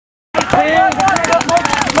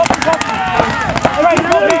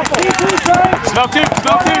Smoke two,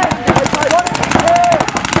 smoke two.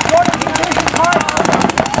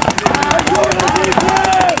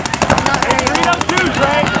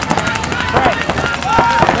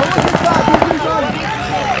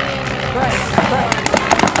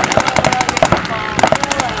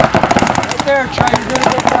 There, Trey, you're doing a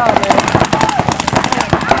good job, man.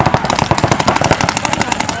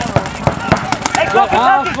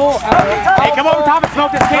 Hey, come over top and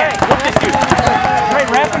smoke this can. Whoop this dude. Trey,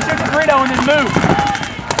 wrap this shit burrito and then move.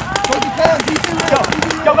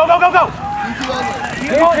 Go, go, go, go, go.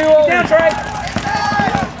 Get down, Trey.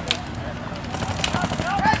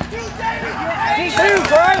 D2,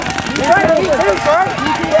 bro. D2, bro.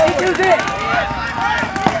 D2's it.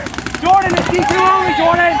 Jordan, it's D2 only,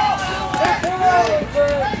 Jordan.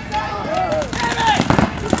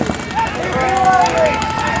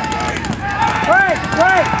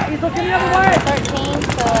 Trey, he's looking the other way. 13,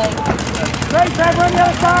 so like... Trey, run the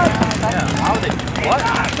other side. What?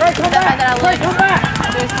 Trey, come back. Trey, come back.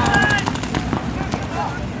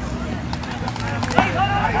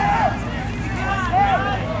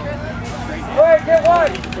 Trey, get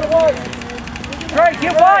wide. Get wide. Trey,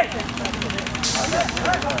 get wide.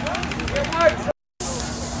 Get wide.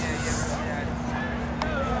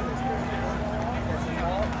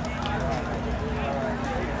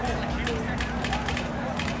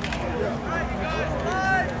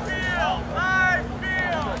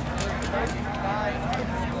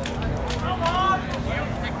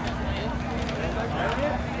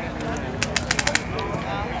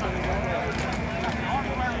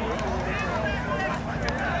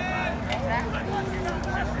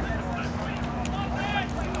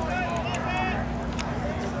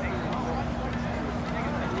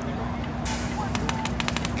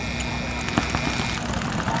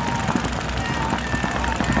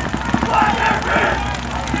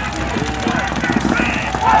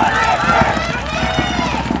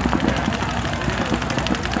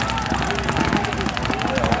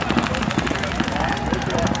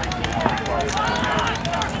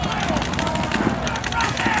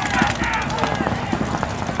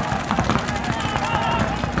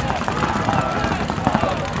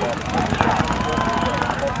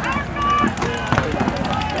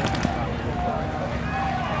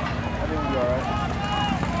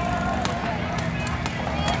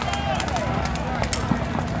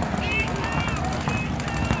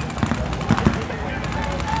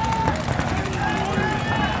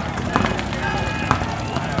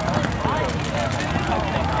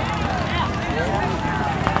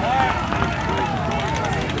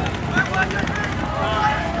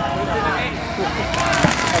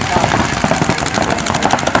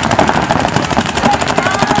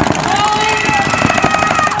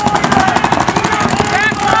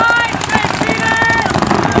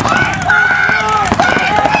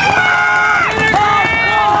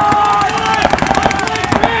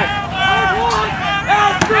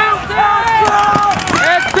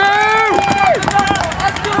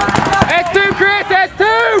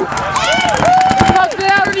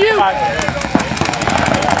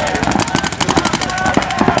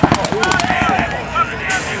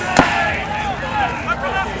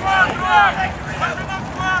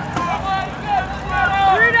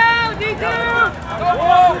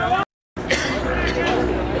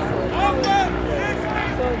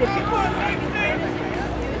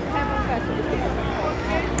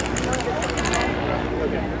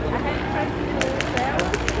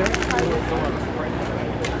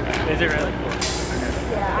 Is it really?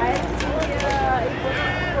 Yeah, I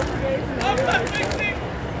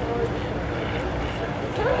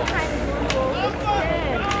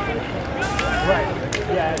Right.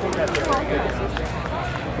 Yeah, I think that's right.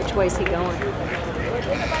 Which way is he going? I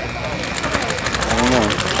don't know.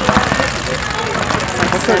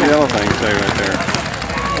 What's that yellow thing say right there?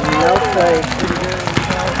 No play.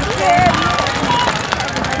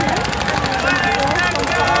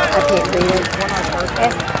 I can't read it.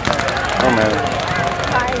 Oh man.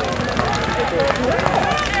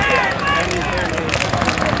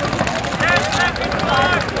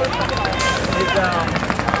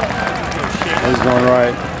 He's going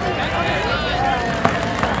right.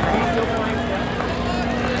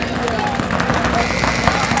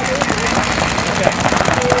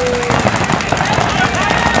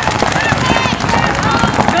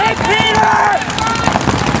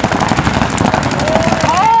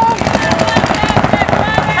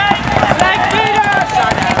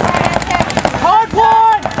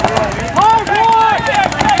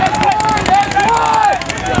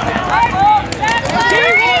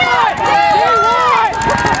 G1!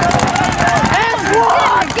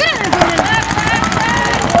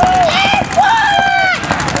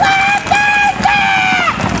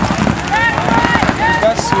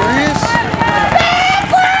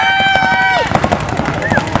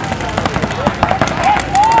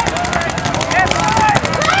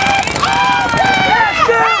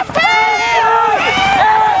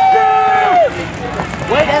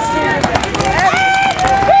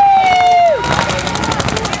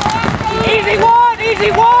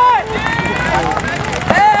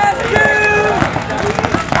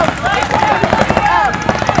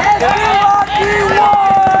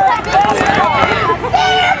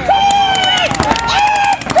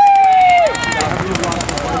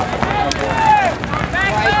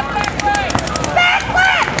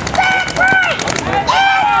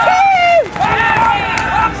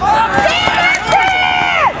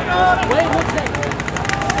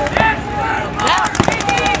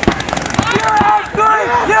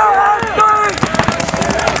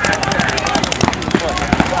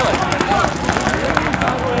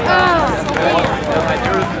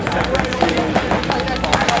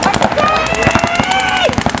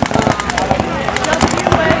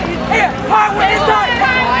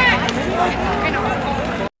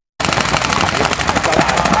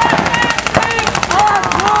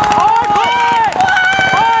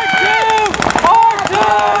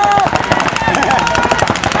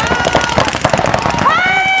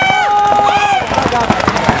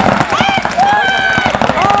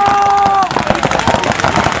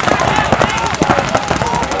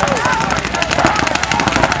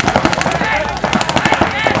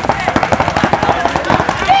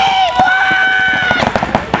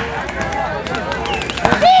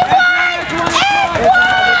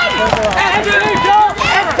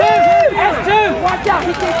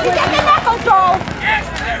 knuckle, Joel!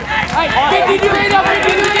 Hey, 50 Dorito,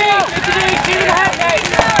 50 Dorito! 50 Dorito, shoot in the head, Nate!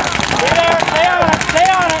 Stay there, stay on it, stay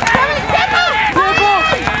on it! Dribble!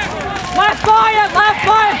 Last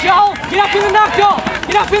fire, Joel! Get up in the knuckle!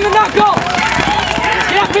 Get up in the knuckle!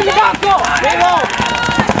 Get up in the knuckle! Stay low!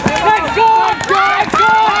 Next going! Next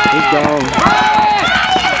going! He's gone.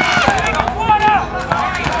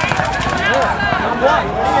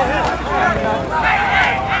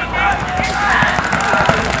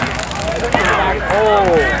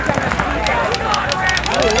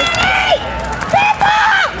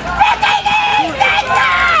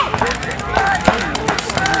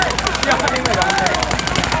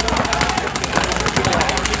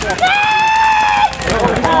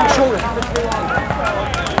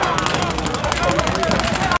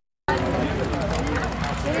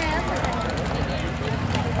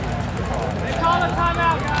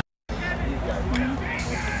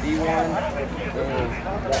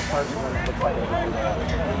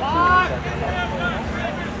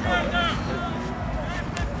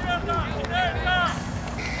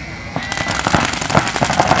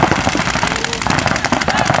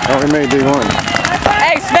 Oh, he may be one.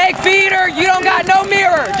 Hey, snake feeder, you don't got no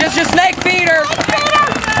mirror, just your snake feeder.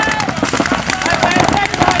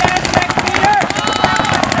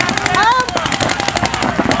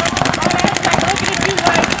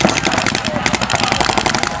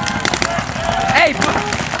 Hey,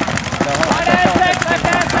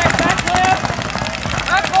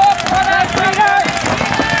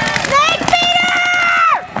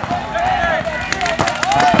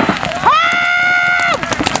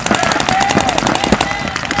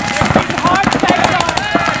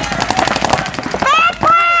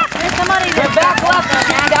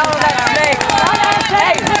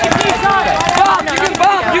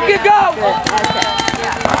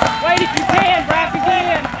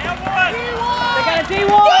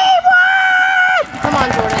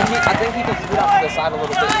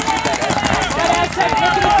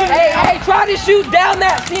 Hey, try to shoot down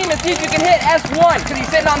that seam and see if you can hit S1, because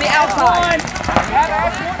he's sitting on the outside.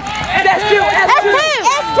 S2! S2!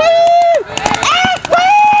 S2! S2!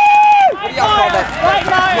 What do y'all call that? Right,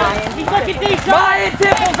 Ryan. He's looking D side. Ryan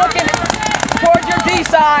Tipple's looking towards your D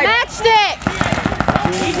side. Matchstick.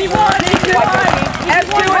 Easy one, easy one.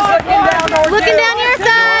 S2 is looking down towards you. Looking down your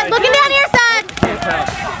side. Looking down your side.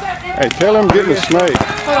 Hey, tell him get the snake.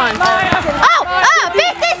 Hold on. Oh,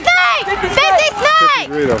 50 snake! 50 snake!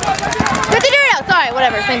 Dorito. 50 Dorito. Sorry,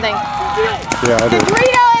 whatever, same thing. Yeah, I did.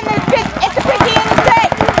 Dorito and the it's the 50 and the steak.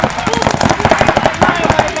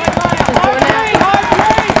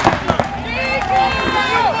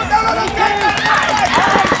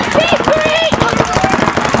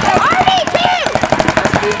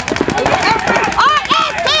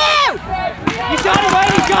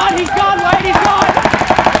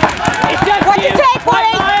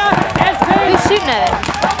 Shooting at it.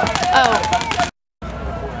 Oh.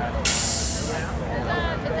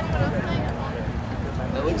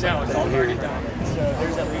 It looks out, it's already done. So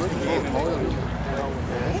there's at least a game in it.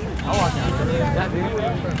 I'll walk down.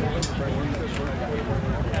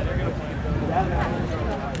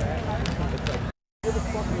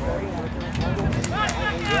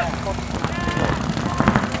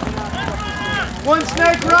 One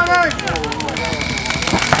snake runner!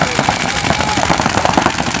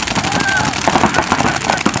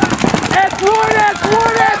 S1!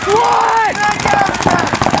 S1!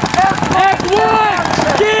 S1!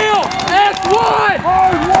 Gil! S1!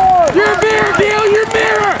 Your mirror, Gil! Your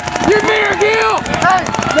mirror! Your mirror, Gil!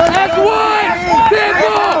 S1!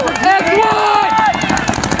 Simple! S1!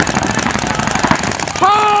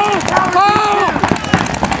 Home! Home!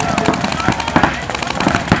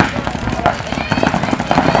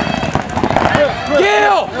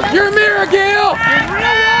 Gil! Your mirror, Gil!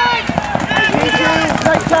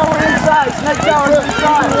 Snake tower inside. Snake tower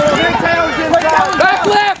inside. Snake tower's inside. Back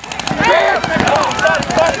left! Here!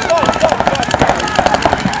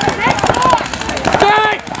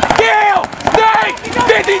 Snake! Gil! Snake!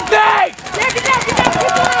 50 snake!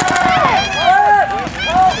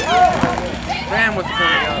 Ram was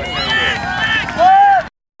coming out.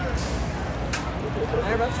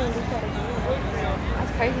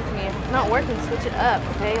 That's crazy to me. If it's not working, switch it up,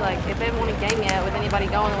 okay? Like, if they want a game yet with anybody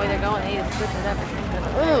going the way they're going, they need to switch it up or something.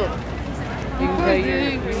 Ooh. You can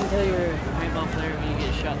tell your handball player when you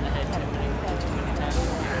get shot in the head too many times.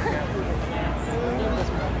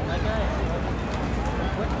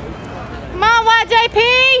 Come on, YJP!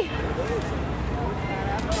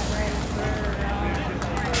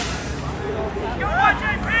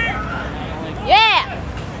 Yeah!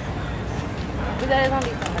 Who that is on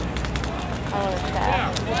defense? Oh, it's that.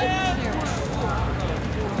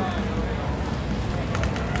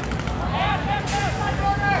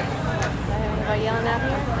 By yelling out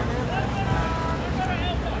here?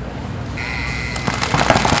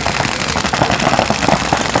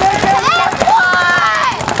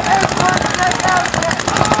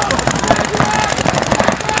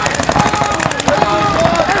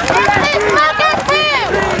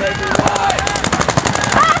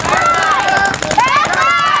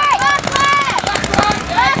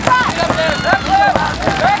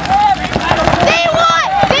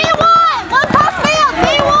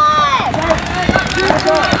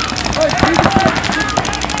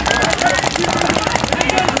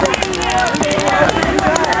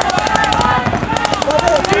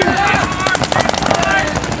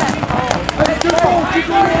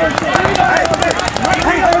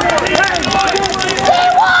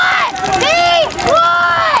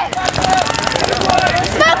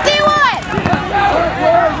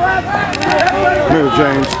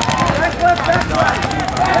 James.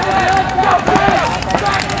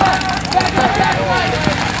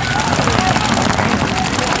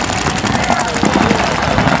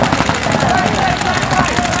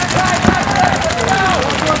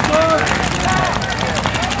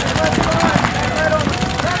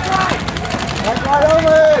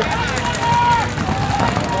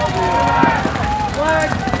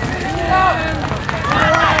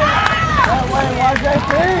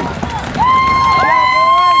 YJP!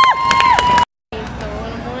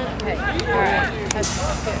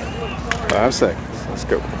 5 seconds. Let's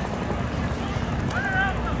go.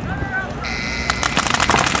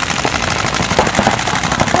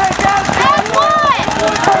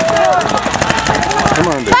 Come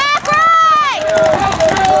on, dude. Back right!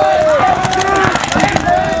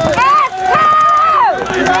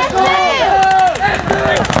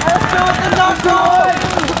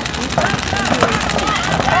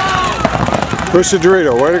 Push the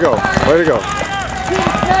Dorito. Way to go. Way to go.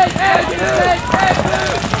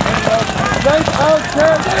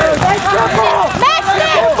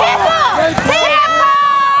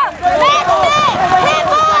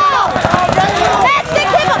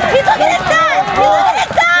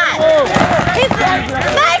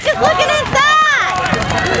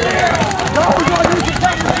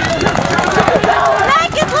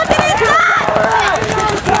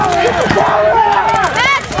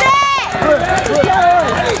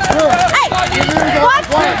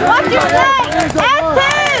 Watch your snake!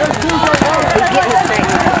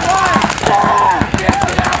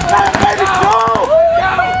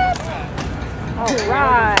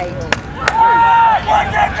 Alright.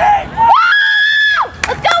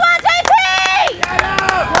 Let's go, YJP!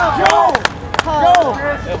 Go! Go!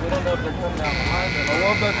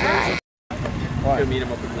 Go meet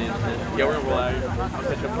him up at Lansing. Yeah, we're gonna I'll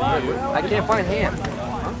catch up with you. I can't find him.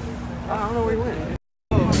 I don't know where he went.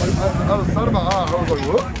 I was out of my eye. I was like,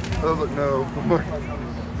 what? I was like, no.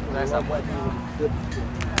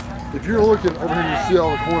 If you're looking over here, you see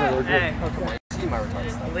all the corner. Like, Hey,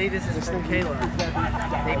 I believe this is from Kayla.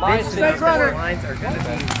 They bitched that the lines are going to be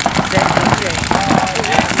set to change.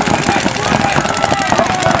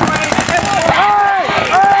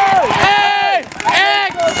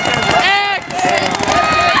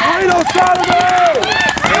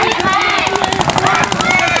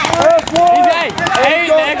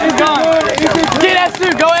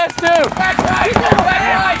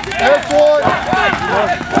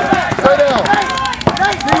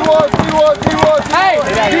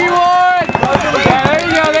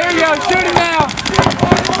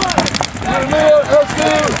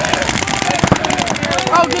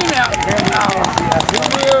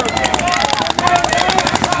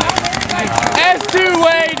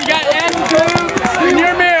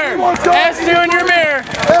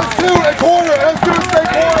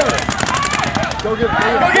 Go get it. Go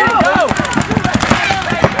get it. Go.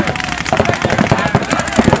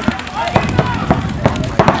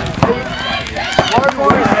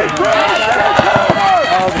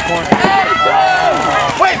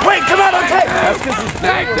 Wait, come on, okay.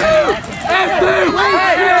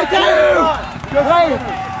 Wait,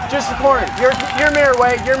 just the corner. Your mirror,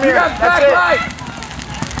 Wade. Your mirror. That's it. Right.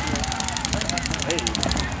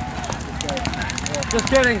 Just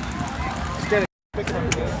kidding. Just kidding.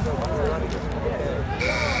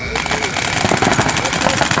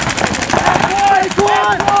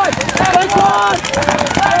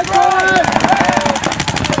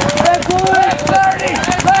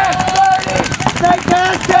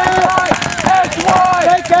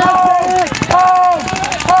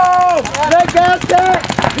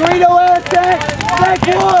 Dorito Aztec! Snake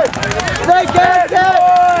wood! Snake Aztec!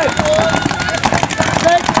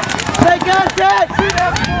 Snake Aztec!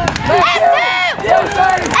 S2!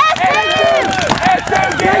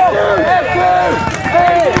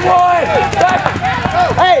 S2!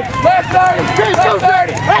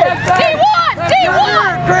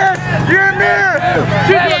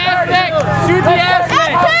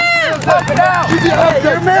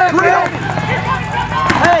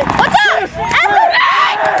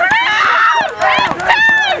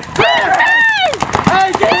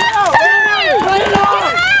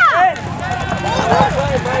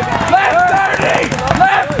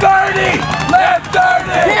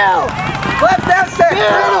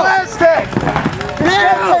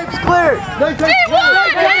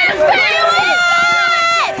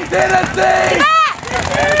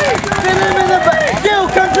 Gil,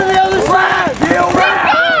 come to the other side! Gil, He's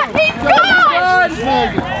gone!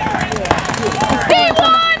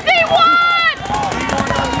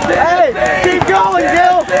 hey, keep going,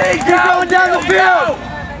 Gil! Keep going down the field!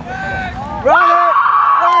 Run it!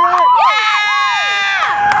 Run it! Yeah!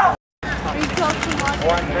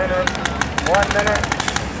 1 minute. 1 minute.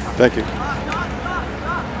 Thank you.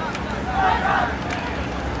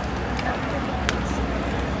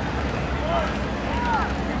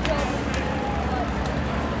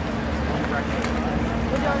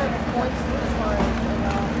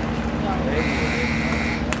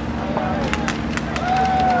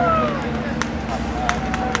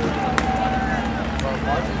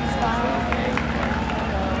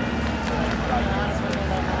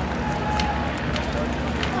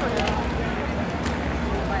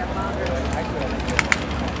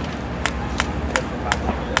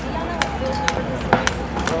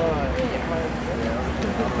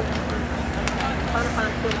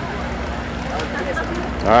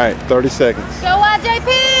 All right, 30 seconds. Go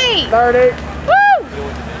YJP! 30. Woo!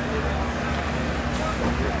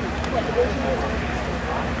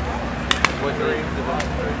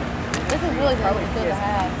 This is really good to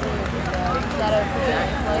have too. Is that okay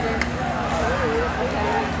later?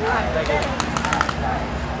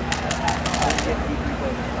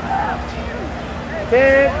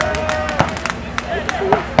 10.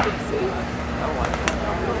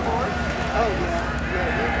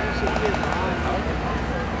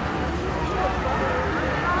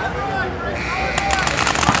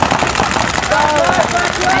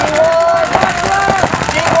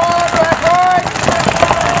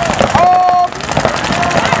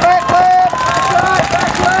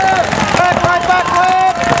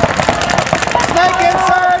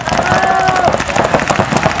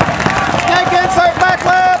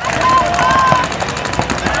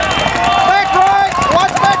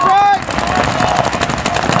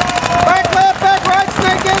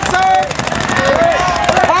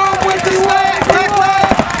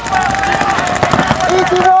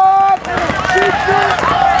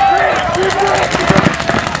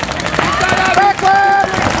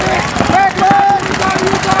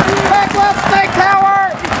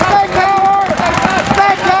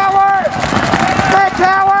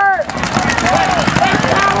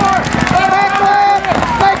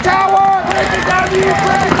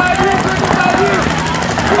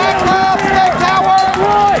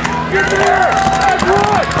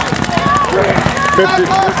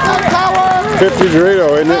 $50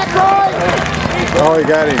 Dorito, isn't it? Oh, he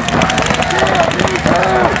got him.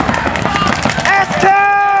 S2!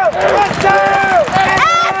 S2!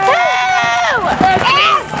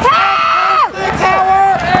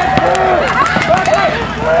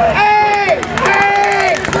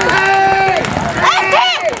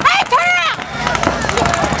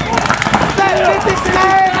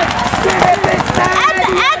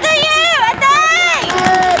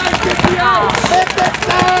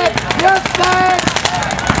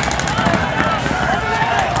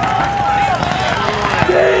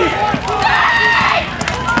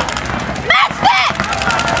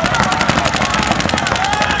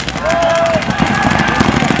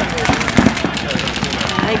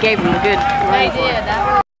 They gave him a good run. They did.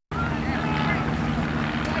 That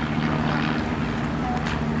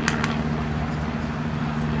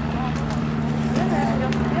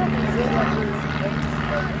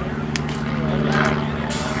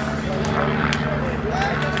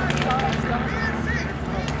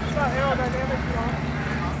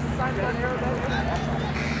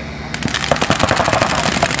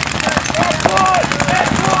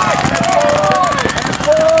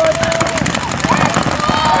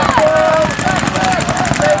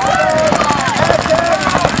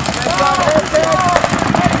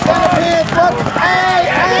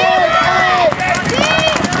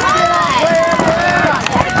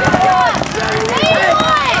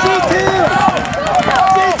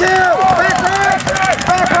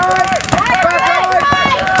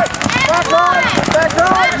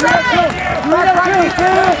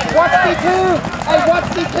Watch D2! Hey, watch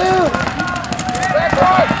D2! Back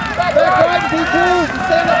right! Back right, D2!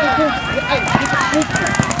 Stand up, D2! Hey, keep it sneaky!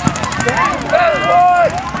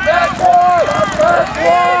 Backward! Backward!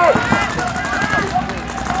 Backward!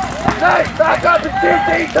 Nice! Back up and shoot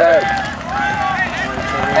D2!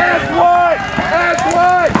 S1!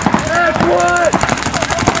 S1! S1!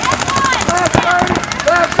 Left 30!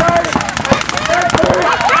 Left 30!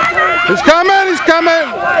 He's coming! He's coming!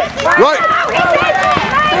 Right!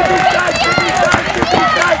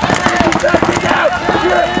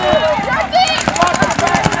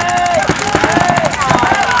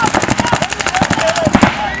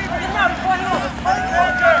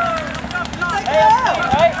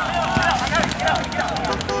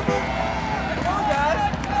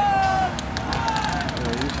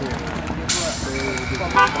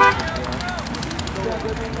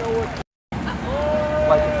 Like if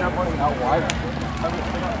they're running out wide, I would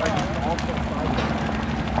think like also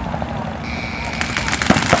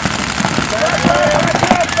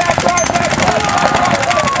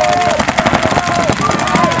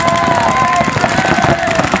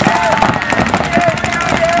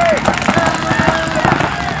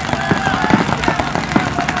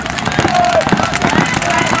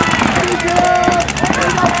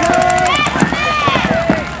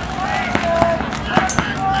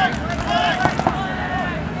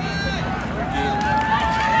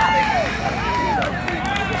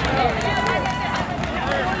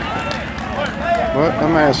What a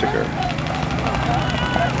massacre.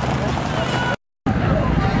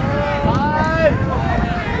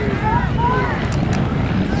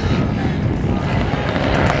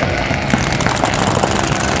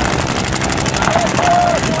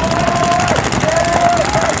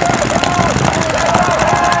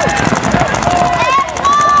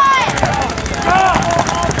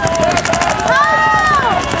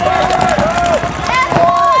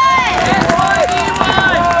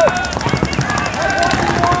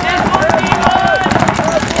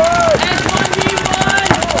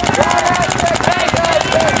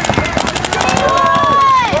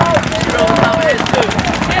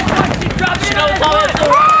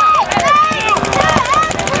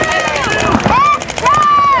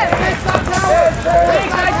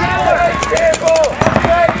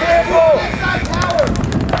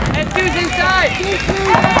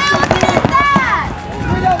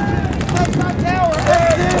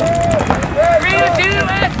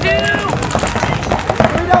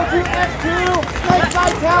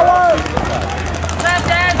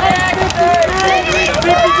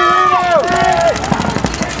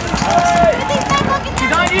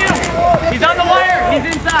 He's on the wire. He's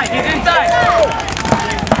inside. He's inside.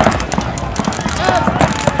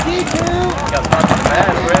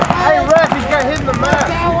 Hey, ref, he's got hit in the mouth.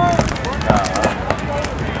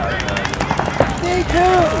 D2,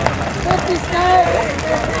 50 snake.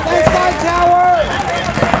 Backside tower.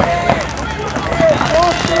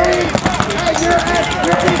 Ball 3. Hey, you're at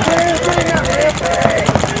D2. Bring it up, ref.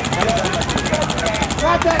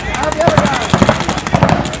 Got that. Have the other guy.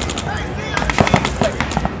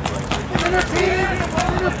 Center pin.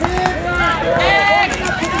 Center pin.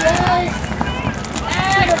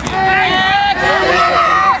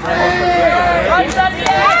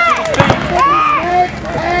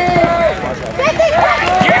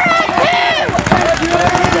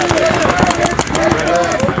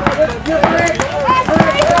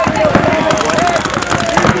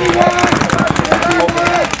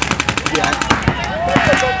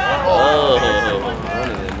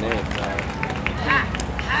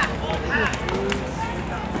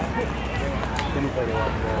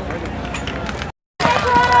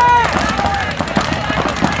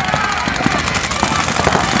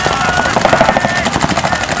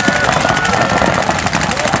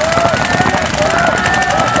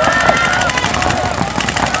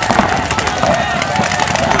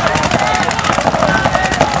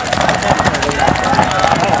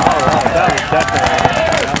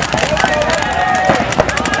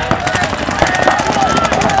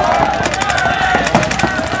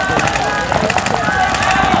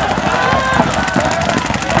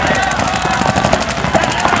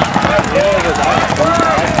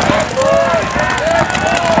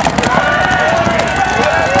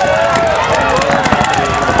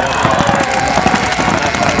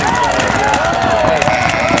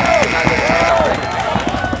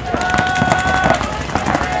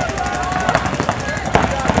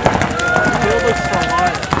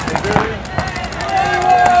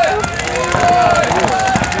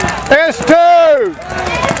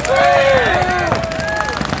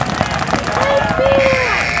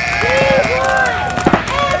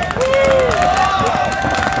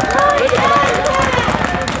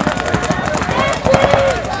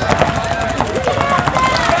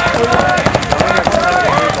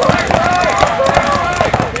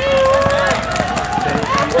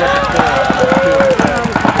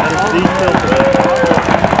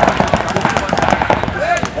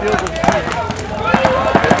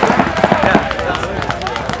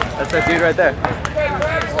 That's that dude right there.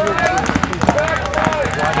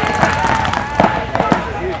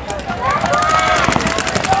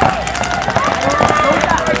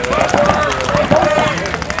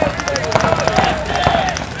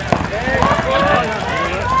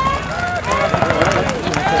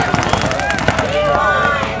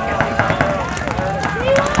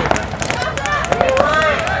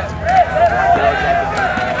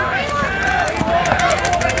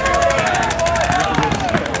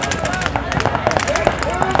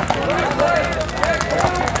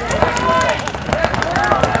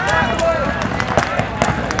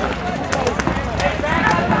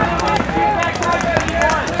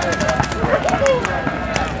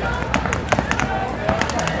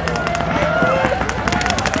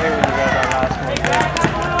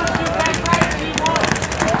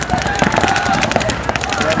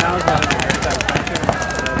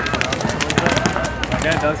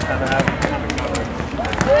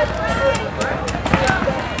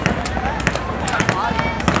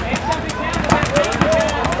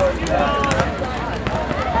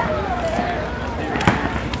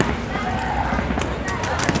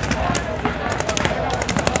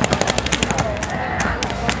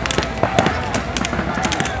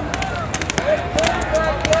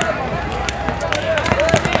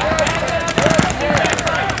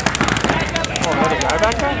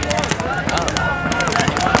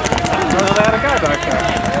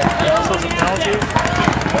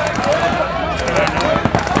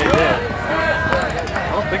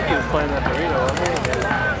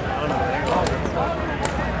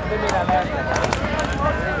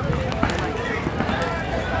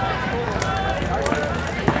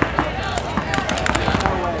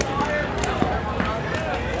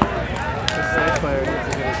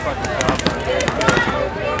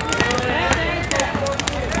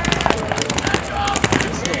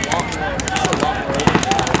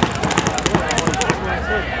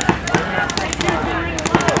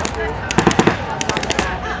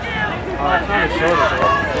 Hey,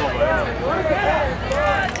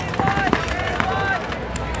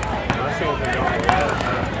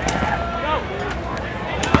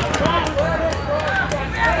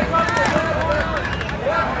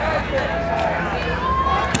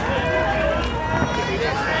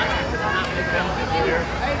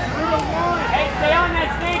 stay on that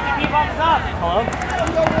stage and keep us up. Hello?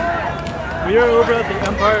 We are over at the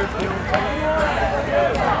Empire.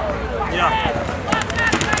 Yeah.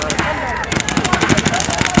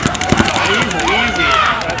 Easy.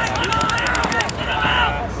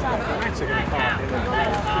 I'm actually going to call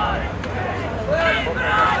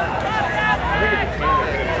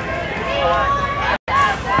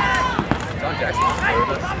John Jackson.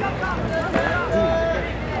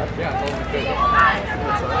 Yeah, totally good.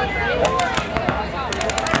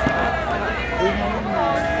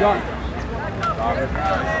 John.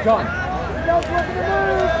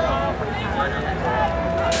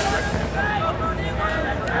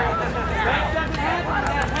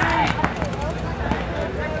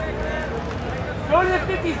 Go to the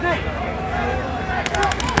 50s next.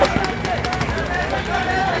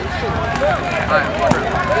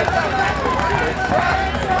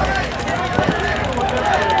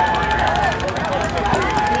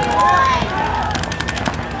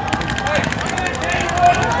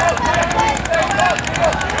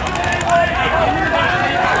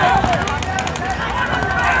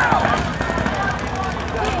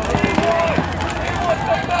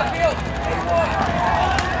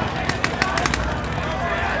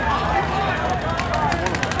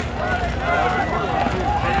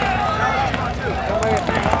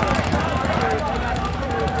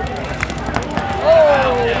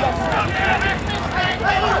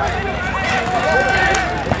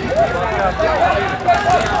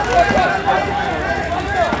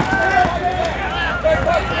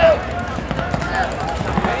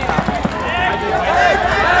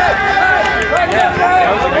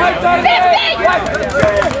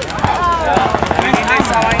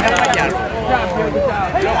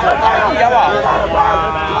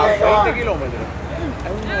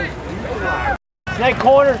 Snake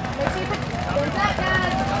corner.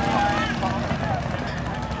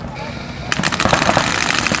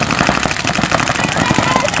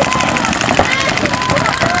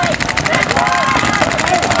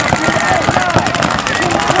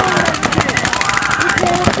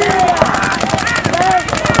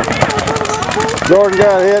 Jordan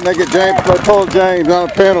got hit and they get James, they pull James on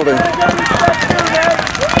a penalty.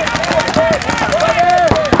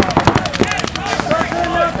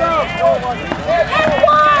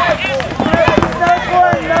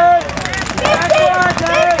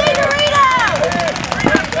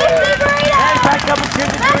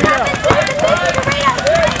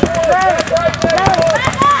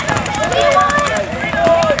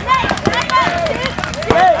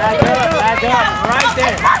 Right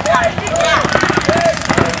there.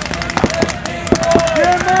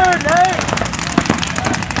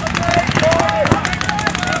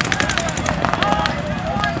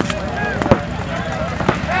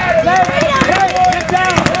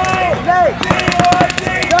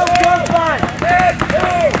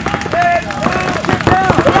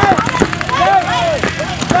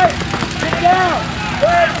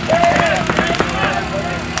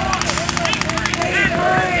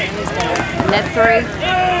 Net 3.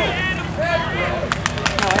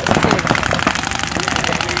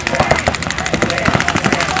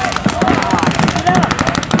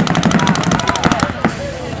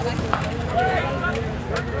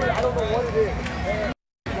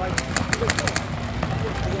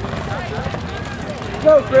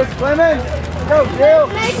 Go, Chris Clemens. Go, Jill.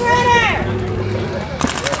 Snake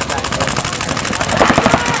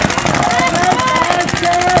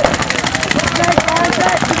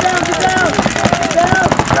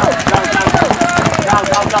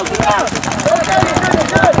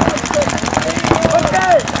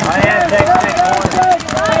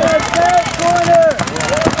runner!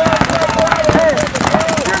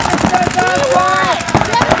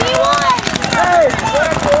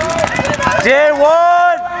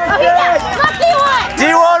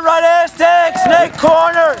 D1 right Aztec, snake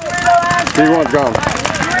corner. D1's gone.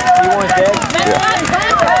 D1's dead? Yeah.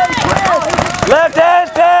 Left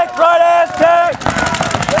Aztec, right Aztec.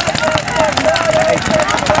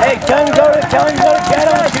 Hey, tell him to go to get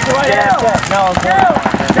him and shoot the right Aztec. No, okay.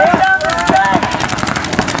 Stay down the track.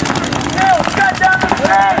 Cut down the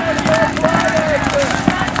track.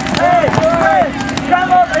 Hey, come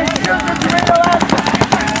up and shoot the Dorito Aztec.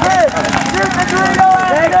 Shoot the Dorito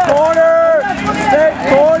Aztec. Snake corner. Snake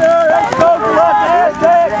corner. Let's go to left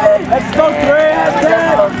Aztec. Let's go 3 Aztec.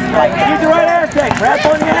 Shoot the right Aztec. Wrap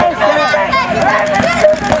on the Aztec.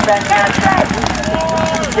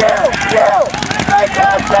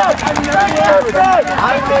 every time.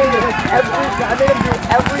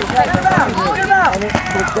 And it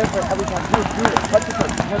was different every time. Do it. Touch the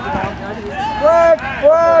foot. Flag!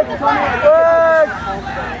 Flag! Flag!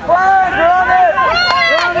 Flag! Run it!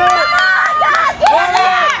 Run it!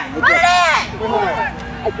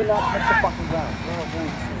 I cannot touch the fucking ground.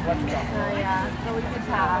 Yeah, so we could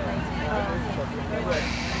tell.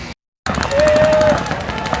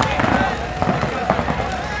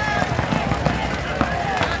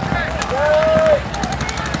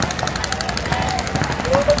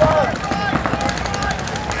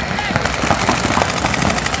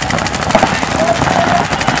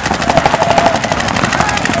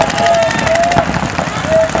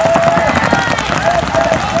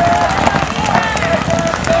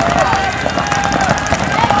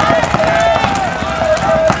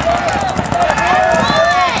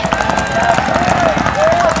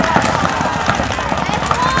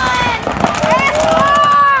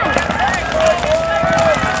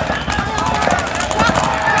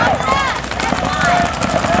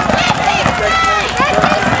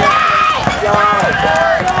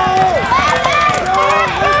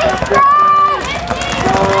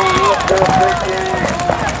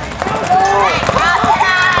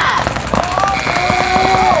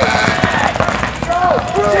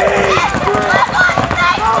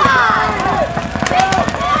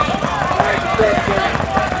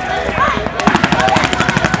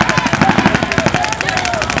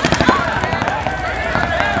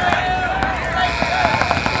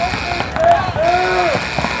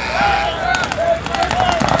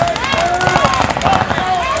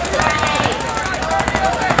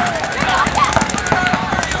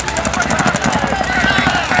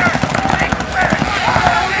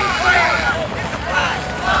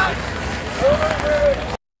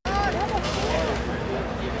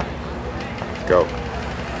 Go.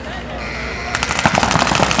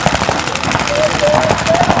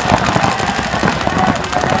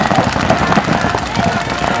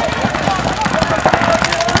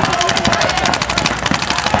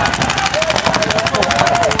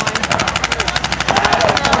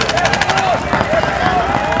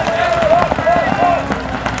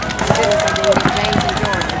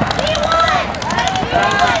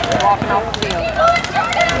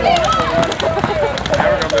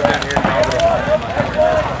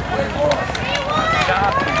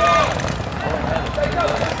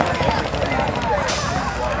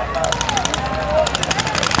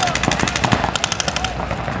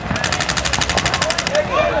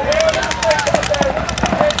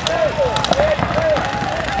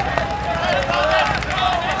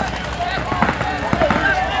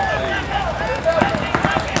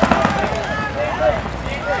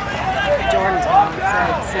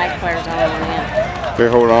 They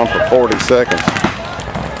hold on for 40 seconds.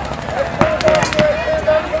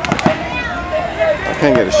 I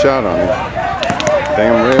can't get a shot on him.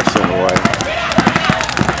 Damn wrist's in the way.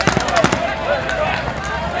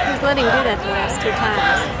 He's letting him do that the last 2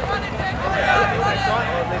 times.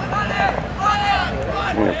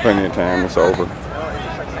 We have plenty of time. It's over.